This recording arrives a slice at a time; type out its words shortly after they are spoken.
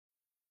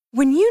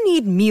When you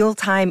need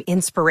mealtime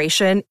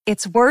inspiration,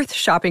 it's worth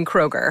shopping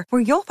Kroger,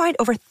 where you'll find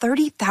over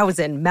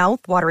 30,000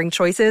 mouth-watering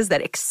choices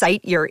that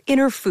excite your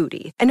inner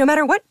foodie. And no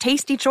matter what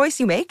tasty choice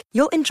you make,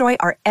 you'll enjoy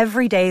our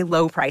everyday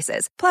low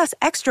prices, plus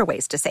extra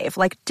ways to save,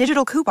 like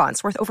digital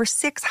coupons worth over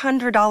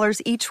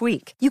 $600 each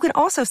week. You can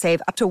also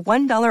save up to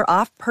 $1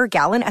 off per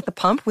gallon at the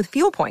pump with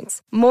fuel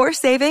points. More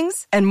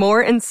savings and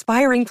more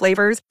inspiring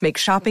flavors make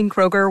shopping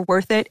Kroger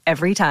worth it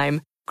every time.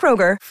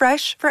 Kroger,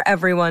 fresh for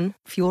everyone.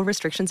 Fuel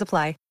restrictions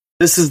apply.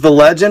 This is the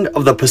legend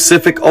of the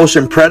Pacific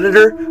Ocean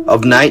Predator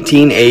of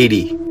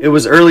 1980. It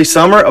was early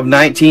summer of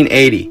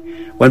 1980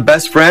 when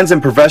best friends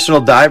and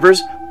professional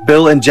divers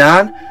Bill and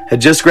John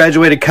had just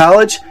graduated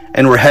college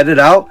and were headed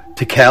out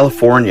to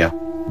California.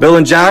 Bill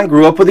and John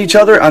grew up with each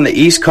other on the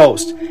East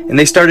Coast, and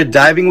they started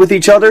diving with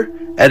each other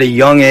at a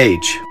young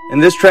age.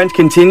 And this trend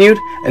continued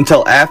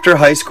until after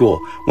high school,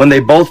 when they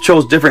both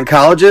chose different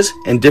colleges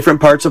in different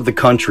parts of the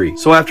country.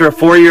 So after a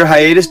 4-year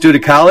hiatus due to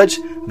college,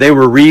 they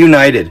were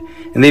reunited,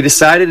 and they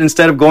decided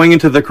instead of going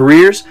into their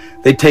careers,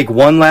 they'd take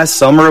one last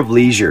summer of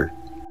leisure.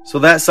 So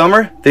that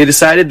summer, they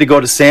decided to go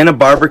to Santa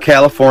Barbara,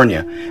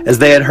 California, as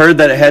they had heard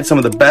that it had some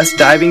of the best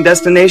diving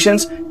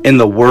destinations in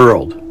the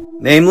world.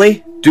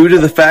 Namely, due to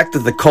the fact that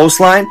the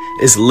coastline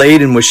is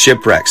laden with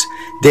shipwrecks,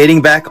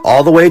 dating back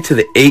all the way to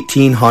the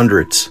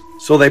 1800s.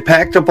 So they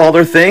packed up all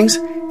their things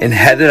and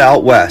headed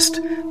out west,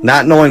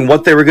 not knowing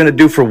what they were going to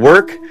do for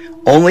work,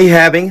 only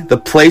having the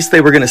place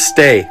they were going to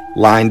stay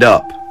lined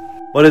up.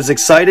 But as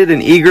excited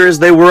and eager as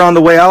they were on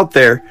the way out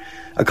there,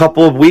 a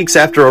couple of weeks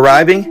after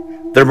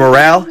arriving, their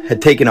morale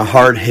had taken a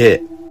hard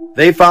hit.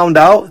 They found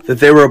out that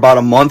they were about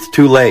a month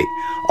too late.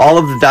 All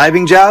of the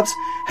diving jobs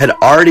had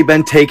already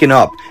been taken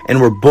up and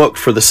were booked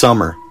for the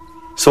summer.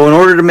 So in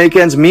order to make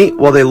ends meet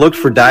while they looked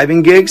for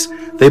diving gigs,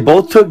 they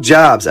both took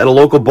jobs at a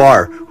local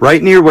bar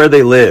right near where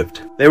they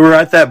lived. They were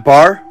at that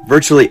bar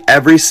virtually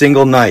every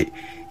single night.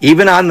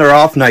 Even on their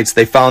off nights,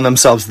 they found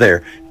themselves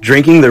there,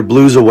 drinking their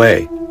blues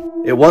away.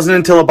 It wasn't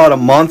until about a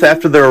month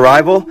after their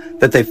arrival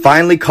that they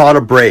finally caught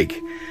a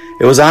break.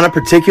 It was on a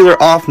particular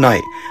off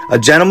night. A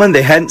gentleman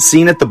they hadn't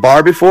seen at the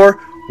bar before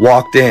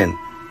walked in.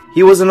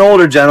 He was an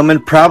older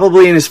gentleman,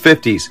 probably in his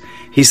 50s.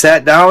 He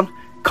sat down,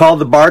 called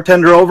the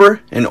bartender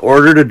over, and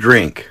ordered a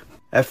drink.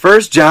 At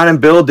first, John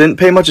and Bill didn't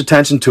pay much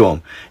attention to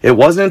him. It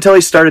wasn't until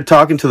he started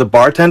talking to the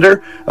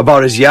bartender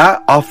about his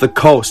yacht off the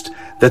coast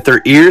that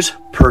their ears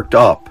perked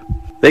up.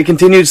 They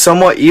continued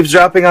somewhat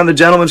eavesdropping on the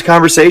gentleman's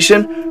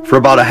conversation for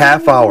about a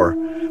half hour,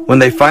 when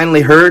they finally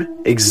heard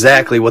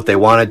exactly what they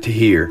wanted to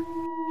hear.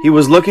 He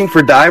was looking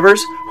for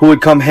divers who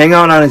would come hang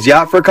out on his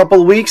yacht for a couple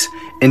of weeks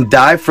and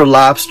dive for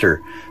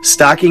lobster,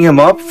 stocking him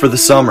up for the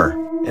summer.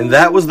 And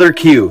that was their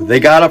cue. They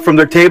got up from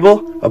their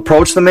table,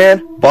 approached the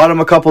man, bought him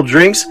a couple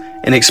drinks,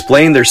 and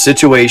explained their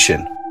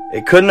situation.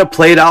 It couldn't have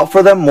played out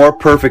for them more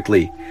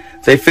perfectly.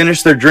 They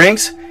finished their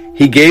drinks,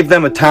 he gave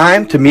them a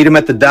time to meet him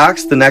at the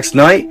docks the next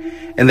night,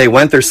 and they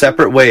went their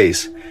separate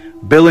ways.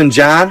 Bill and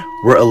John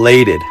were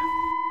elated.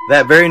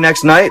 That very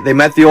next night, they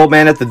met the old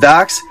man at the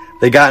docks,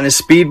 they got in his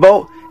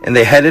speedboat, and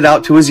they headed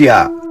out to his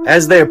yacht.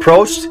 As they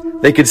approached,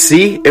 they could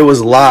see it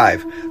was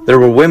live. There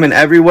were women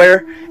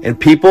everywhere, and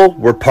people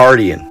were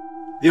partying.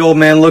 The old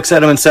man looks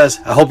at him and says,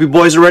 "I hope you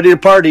boys are ready to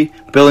party."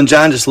 Bill and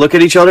John just look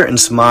at each other and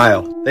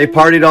smile. They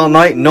partied all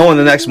night, knowing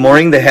the next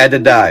morning they had to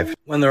dive.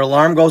 When their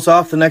alarm goes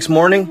off the next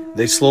morning,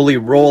 they slowly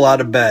roll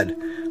out of bed,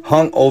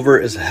 hung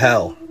over as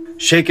hell.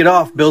 "Shake it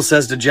off," Bill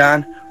says to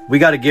John. "We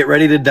got to get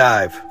ready to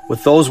dive."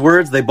 With those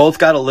words, they both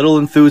got a little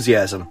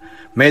enthusiasm,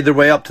 made their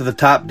way up to the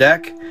top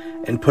deck,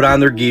 and put on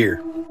their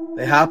gear.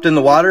 They hopped in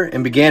the water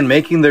and began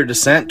making their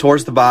descent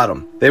towards the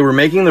bottom. They were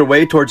making their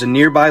way towards a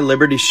nearby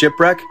Liberty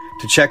shipwreck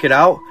to check it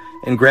out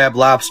and grab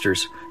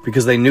lobsters,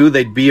 because they knew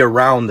they'd be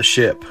around the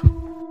ship.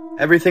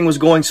 Everything was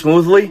going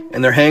smoothly,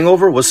 and their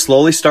hangover was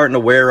slowly starting to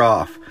wear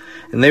off,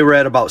 and they were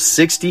at about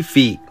 60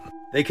 feet.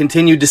 They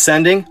continued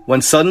descending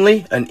when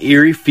suddenly an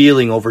eerie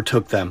feeling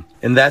overtook them,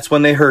 and that's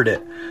when they heard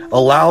it,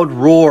 a loud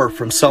roar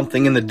from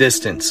something in the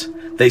distance.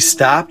 They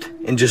stopped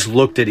and just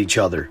looked at each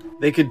other.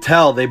 They could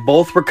tell they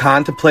both were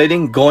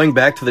contemplating going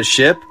back to the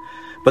ship,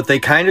 but they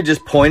kind of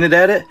just pointed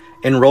at it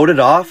and wrote it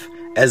off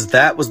as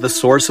that was the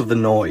source of the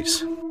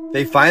noise.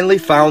 They finally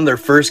found their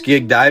first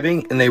gig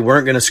diving, and they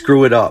weren't going to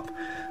screw it up,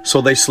 so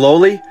they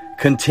slowly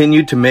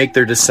continued to make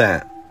their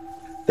descent.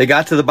 They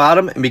got to the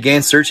bottom and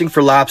began searching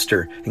for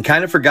lobster, and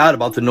kind of forgot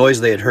about the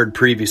noise they had heard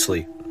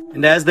previously.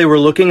 And as they were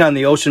looking on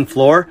the ocean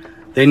floor,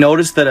 they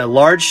noticed that a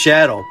large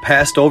shadow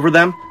passed over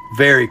them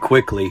very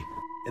quickly.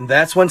 And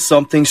that's when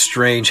something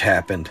strange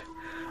happened.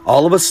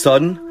 All of a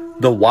sudden,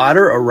 the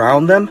water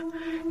around them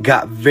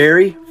got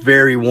very,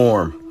 very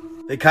warm.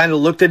 They kind of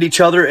looked at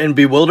each other in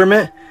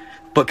bewilderment,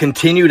 but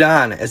continued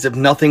on as if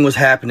nothing was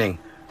happening,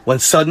 when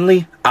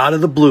suddenly, out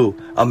of the blue,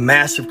 a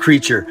massive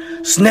creature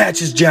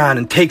snatches John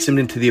and takes him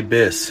into the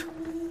abyss.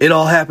 It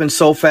all happened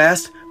so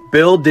fast,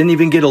 Bill didn't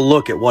even get a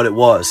look at what it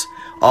was.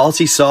 All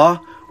he saw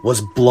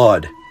was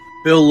blood.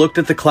 Bill looked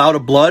at the cloud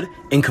of blood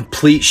in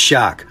complete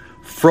shock,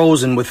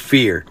 frozen with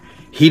fear.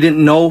 He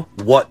didn't know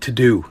what to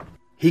do.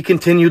 He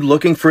continued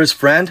looking for his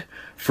friend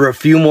for a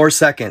few more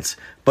seconds,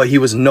 but he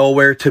was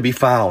nowhere to be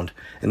found.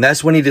 And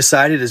that's when he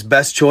decided his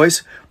best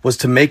choice was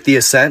to make the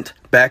ascent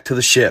back to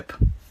the ship.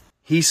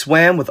 He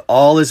swam with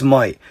all his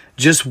might,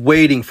 just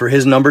waiting for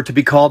his number to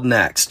be called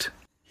next.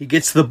 He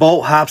gets to the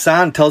boat, hops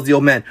on, and tells the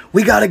old man,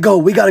 we gotta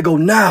go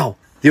now.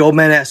 The old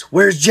man asks,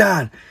 where's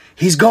John?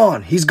 He's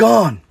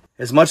gone.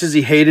 As much as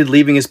he hated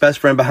leaving his best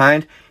friend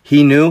behind,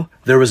 he knew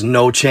there was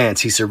no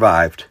chance he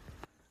survived.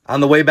 On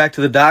the way back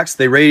to the docks,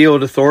 they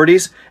radioed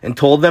authorities and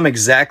told them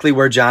exactly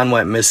where John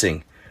went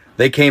missing.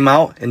 They came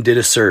out and did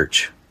a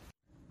search.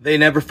 They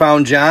never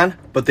found John,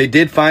 but they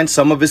did find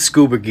some of his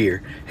scuba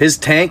gear. His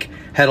tank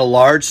had a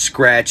large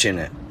scratch in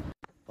it.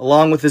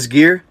 Along with his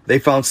gear, they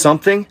found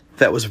something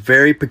that was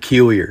very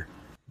peculiar.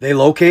 They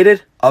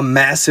located a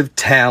massive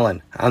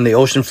talon on the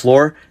ocean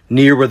floor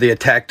near where the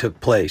attack took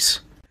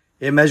place.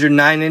 It measured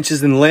 9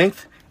 inches in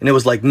length, and it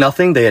was like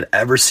nothing they had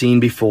ever seen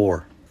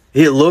before.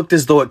 It looked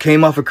as though it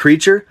came off a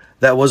creature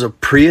that was of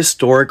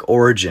prehistoric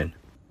origin.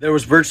 There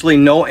was virtually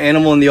no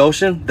animal in the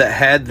ocean that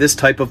had this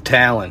type of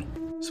talon.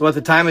 So at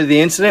the time of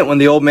the incident, when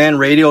the old man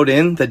radioed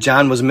in that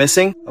John was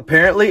missing,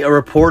 apparently a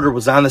reporter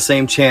was on the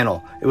same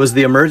channel. It was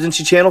the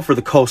emergency channel for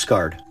the Coast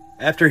Guard.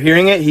 After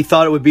hearing it, he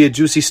thought it would be a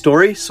juicy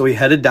story, so he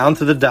headed down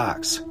to the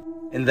docks.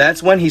 And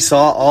that's when he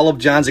saw all of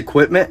John's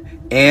equipment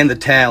and the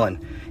talon,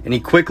 and he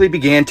quickly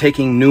began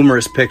taking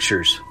numerous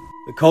pictures.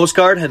 The Coast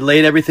Guard had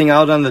laid everything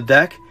out on the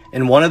deck,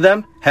 and one of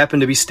them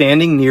happened to be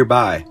standing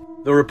nearby.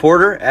 The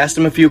reporter asked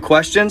him a few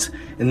questions,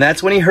 and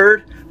that's when he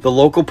heard the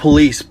local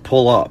police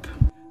pull up.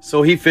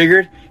 So he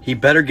figured he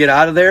better get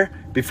out of there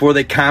before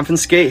they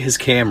confiscate his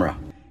camera.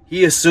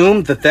 He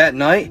assumed that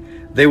night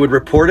they would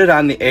report it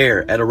on the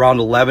air at around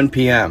 11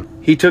 p.m.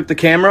 He took the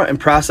camera and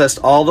processed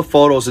all the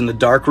photos in the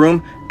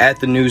darkroom at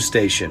the news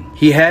station.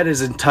 He had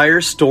his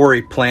entire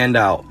story planned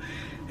out.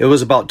 It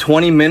was about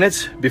 20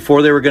 minutes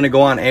before they were going to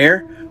go on air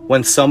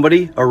when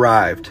somebody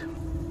arrived.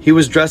 He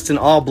was dressed in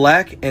all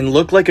black and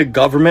looked like a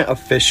government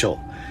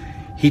official.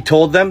 He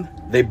told them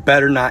they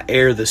better not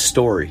air this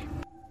story.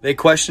 They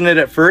questioned it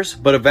at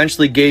first, but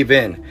eventually gave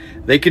in.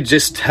 They could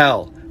just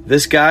tell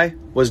this guy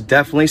was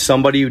definitely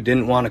somebody who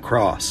didn't want to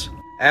cross.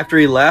 After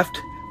he left,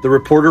 the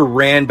reporter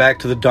ran back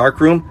to the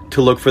darkroom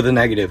to look for the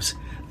negatives.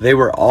 They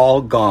were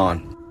all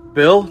gone.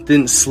 Bill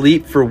didn't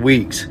sleep for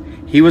weeks.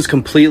 He was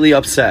completely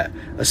upset,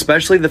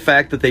 especially the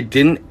fact that they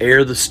didn't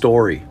air the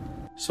story.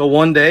 So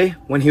one day,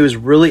 when he was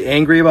really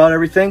angry about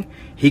everything,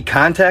 he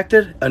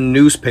contacted a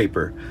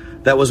newspaper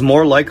that was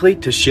more likely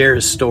to share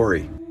his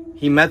story.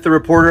 He met the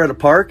reporter at a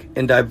park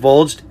and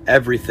divulged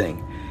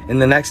everything.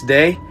 And the next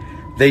day,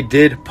 they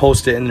did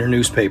post it in their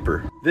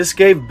newspaper. This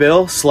gave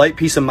Bill slight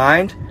peace of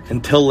mind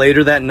until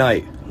later that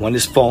night when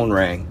his phone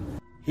rang.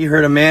 He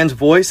heard a man's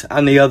voice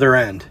on the other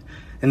end,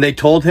 and they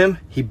told him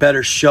he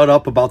better shut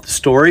up about the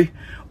story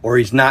or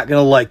he's not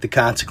going to like the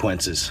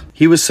consequences.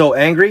 He was so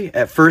angry,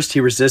 at first he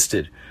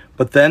resisted,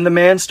 but then the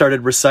man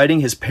started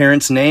reciting his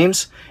parents'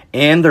 names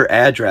and their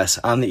address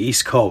on the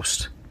East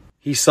Coast.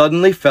 He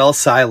suddenly fell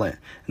silent,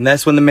 and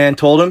that's when the man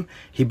told him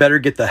he better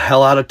get the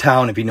hell out of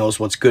town if he knows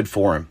what's good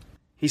for him.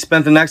 He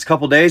spent the next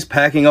couple days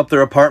packing up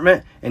their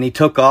apartment, and he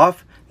took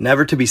off,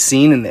 never to be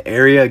seen in the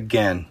area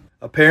again.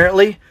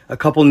 Apparently, a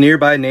couple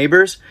nearby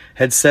neighbors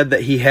had said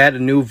that he had a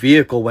new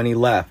vehicle when he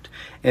left,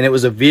 and it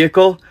was a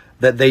vehicle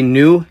that they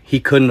knew he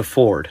couldn't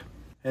afford.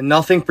 And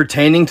nothing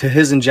pertaining to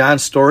his and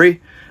John's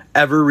story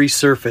ever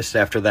resurfaced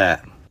after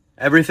that.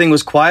 Everything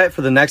was quiet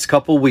for the next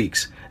couple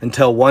weeks,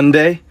 until one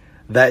day,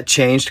 that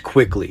changed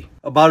quickly.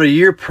 About a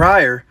year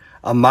prior,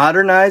 a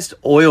modernized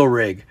oil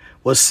rig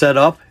was set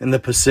up in the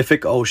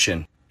Pacific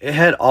Ocean. It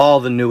had all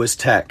the newest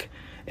tech,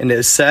 and it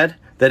is said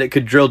that it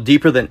could drill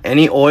deeper than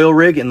any oil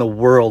rig in the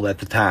world at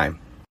the time.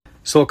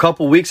 So a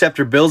couple weeks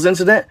after Bill's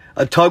incident,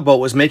 a tugboat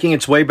was making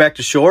its way back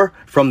to shore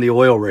from the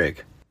oil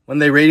rig when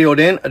they radioed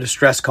in a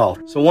distress call.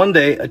 So one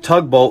day, a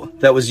tugboat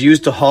that was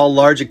used to haul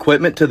large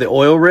equipment to the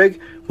oil rig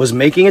was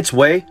making its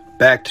way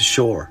back to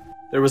shore.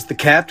 There was the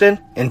captain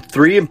and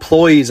 3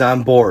 employees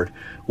on board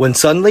when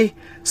suddenly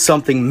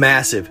something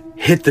massive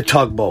hit the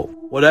tugboat.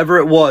 Whatever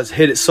it was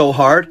hit it so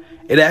hard,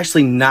 it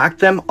actually knocked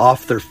them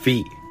off their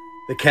feet.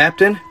 The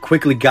captain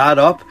quickly got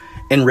up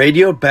and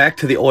radioed back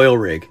to the oil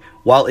rig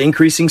while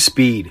increasing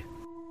speed.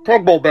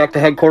 Tugboat back to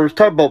headquarters,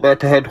 tugboat back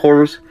to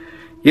headquarters.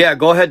 Yeah,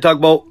 go ahead,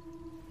 tugboat.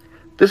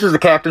 This is the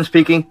captain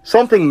speaking.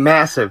 Something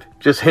massive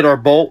just hit our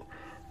boat.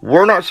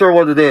 We're not sure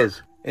what it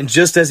is. And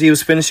just as he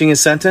was finishing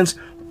his sentence,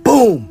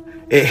 boom!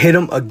 It hit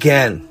him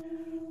again.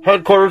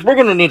 Headquarters, we're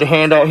going to need a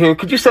hand out here.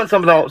 Could you send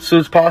someone out as soon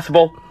as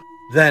possible?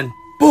 Then,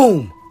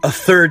 boom! A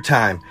third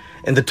time.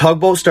 And the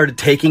tugboat started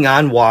taking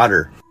on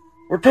water.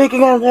 We're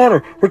taking on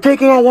water! We're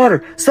taking on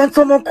water! Send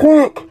someone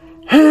quick!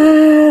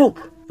 Help!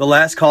 The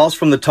last calls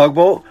from the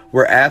tugboat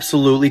were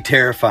absolutely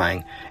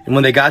terrifying. And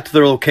when they got to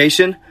their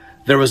location,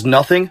 there was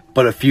nothing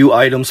but a few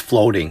items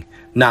floating.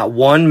 Not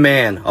one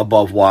man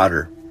above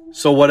water.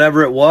 So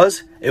whatever it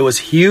was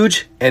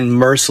huge and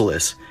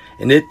merciless.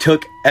 And it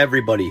took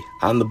everybody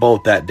on the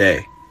boat that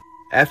day.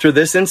 After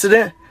this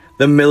incident,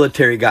 the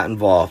military got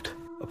involved.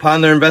 Upon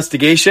their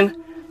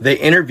investigation, they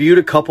interviewed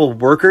a couple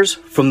of workers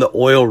from the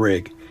oil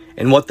rig,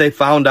 and what they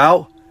found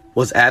out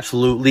was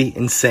absolutely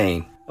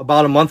insane.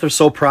 About a month or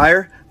so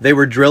prior, they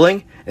were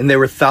drilling, and they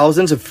were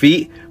thousands of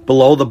feet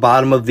below the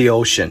bottom of the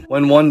ocean,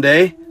 when one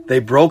day they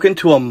broke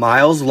into a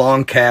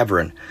miles-long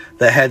cavern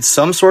that had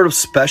some sort of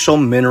special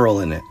mineral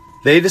in it.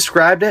 They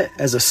described it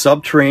as a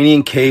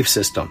subterranean cave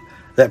system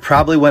that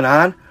probably went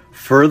on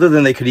further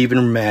than they could even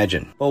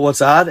imagine. But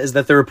what's odd is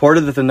that they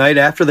reported that the night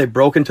after they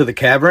broke into the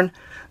cavern,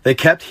 they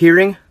kept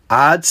hearing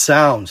odd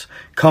sounds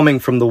coming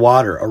from the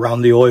water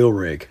around the oil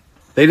rig.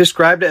 They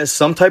described it as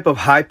some type of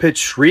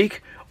high-pitched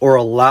shriek or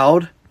a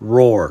loud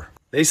roar.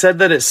 They said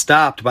that it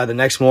stopped by the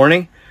next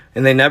morning,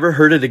 and they never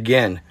heard it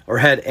again or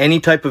had any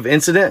type of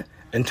incident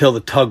until the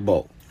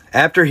tugboat.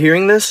 After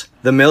hearing this,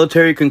 the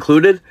military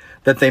concluded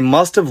that they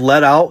must have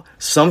let out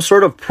some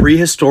sort of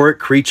prehistoric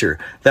creature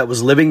that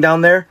was living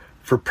down there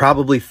for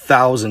probably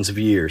thousands of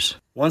years.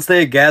 Once they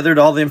had gathered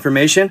all the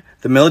information,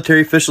 the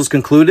military officials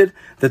concluded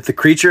that the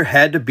creature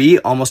had to be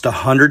almost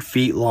 100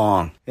 feet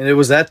long. And it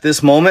was at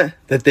this moment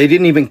that they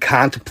didn't even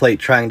contemplate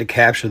trying to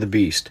capture the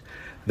beast.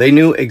 They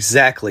knew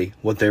exactly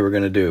what they were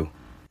going to do.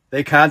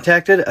 They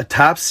contacted a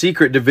top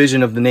secret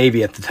division of the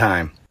Navy at the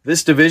time.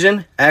 This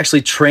division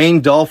actually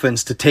trained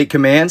dolphins to take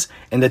commands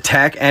and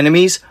attack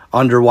enemies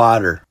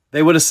underwater.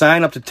 They would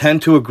assign up to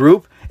 10 to a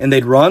group, and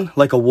they'd run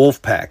like a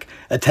wolf pack,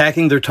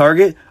 attacking their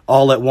target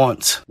all at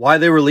once. Why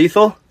they were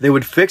lethal? They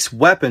would fix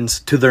weapons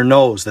to their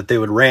nose that they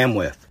would ram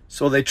with.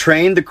 So they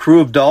trained the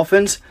crew of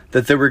dolphins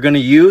that they were going to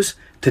use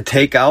to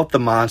take out the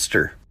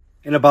monster.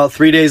 And about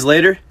 3 days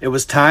later, it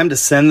was time to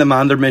send them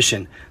on their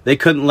mission. They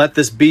couldn't let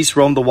this beast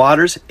roam the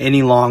waters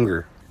any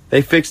longer.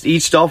 They fixed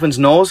each dolphin's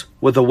nose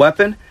with a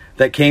weapon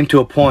that came to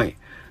a point.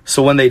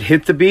 So when they'd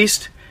hit the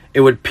beast,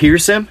 it would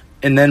pierce him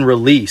and then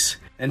release.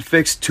 And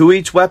fixed to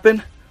each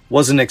weapon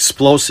was an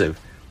explosive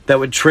that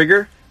would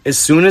trigger as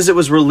soon as it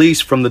was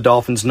released from the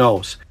dolphin's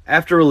nose.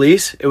 After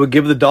release, it would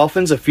give the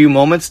dolphins a few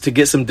moments to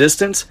get some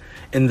distance,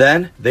 and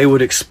then they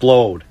would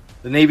explode.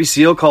 The Navy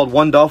SEAL called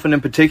one dolphin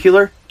in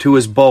particular to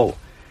his boat.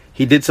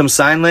 He did some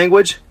sign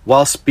language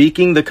while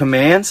speaking the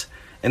commands,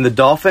 and the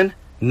dolphin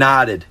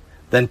nodded,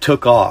 then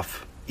took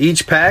off.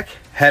 Each pack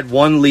had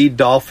one lead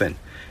dolphin,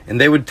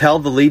 and they would tell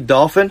the lead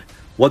dolphin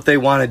what they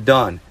wanted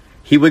done.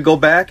 He would go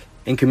back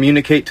and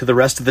communicate to the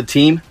rest of the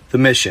team the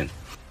mission.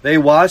 They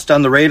watched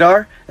on the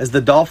radar as the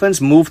dolphins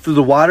moved through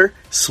the water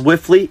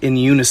swiftly in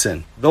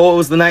unison. Though it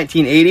was the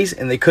 1980s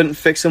and they couldn't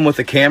fix them with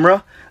a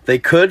camera, they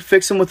could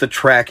fix them with a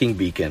tracking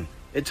beacon.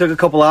 It took a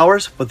couple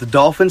hours, but the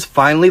dolphins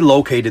finally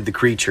located the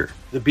creature.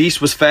 The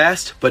beast was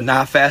fast, but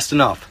not fast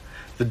enough.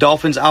 The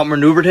dolphins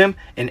outmaneuvered him,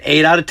 and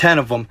 8 out of 10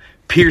 of them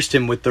pierced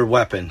him with their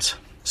weapons.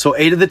 So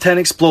 8 of the 10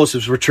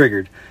 explosives were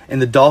triggered,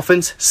 and the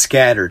dolphins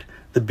scattered.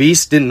 The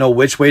beast didn't know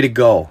which way to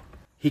go.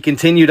 He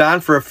continued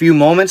on for a few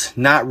moments,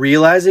 not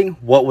realizing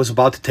what was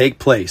about to take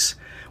place,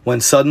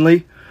 when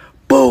suddenly,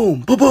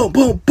 boom, boom, boom,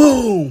 boom,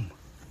 boom!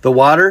 The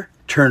water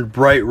turned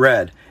bright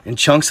red, and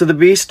chunks of the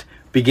beast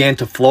began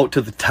to float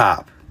to the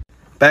top.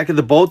 Back at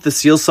the boat, the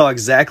SEALs saw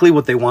exactly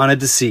what they wanted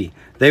to see.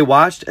 They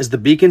watched as the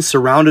beacon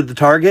surrounded the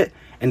target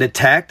and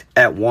attacked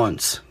at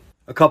once.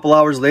 A couple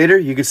hours later,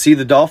 you could see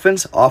the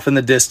dolphins off in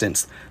the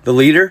distance. The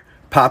leader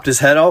popped his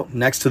head out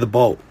next to the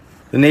boat.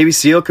 The Navy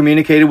SEAL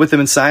communicated with him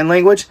in sign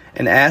language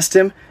and asked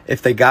him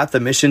if they got the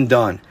mission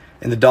done,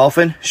 and the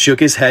dolphin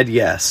shook his head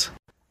yes.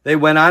 They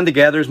went on to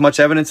gather as much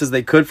evidence as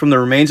they could from the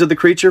remains of the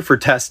creature for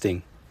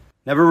testing,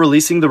 never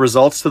releasing the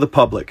results to the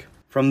public.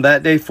 From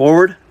that day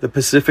forward, the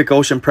Pacific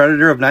Ocean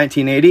Predator of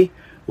 1980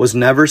 was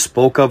never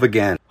spoke of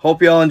again.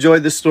 Hope you all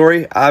enjoyed this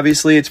story.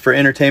 Obviously, it's for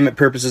entertainment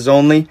purposes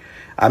only.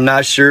 I'm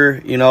not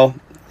sure,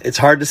 it's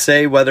hard to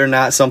say whether or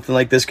not something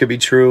like this could be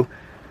true.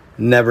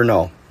 Never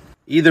know.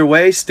 Either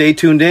way, stay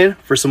tuned in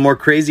for some more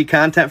crazy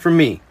content from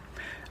me.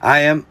 I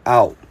am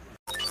out.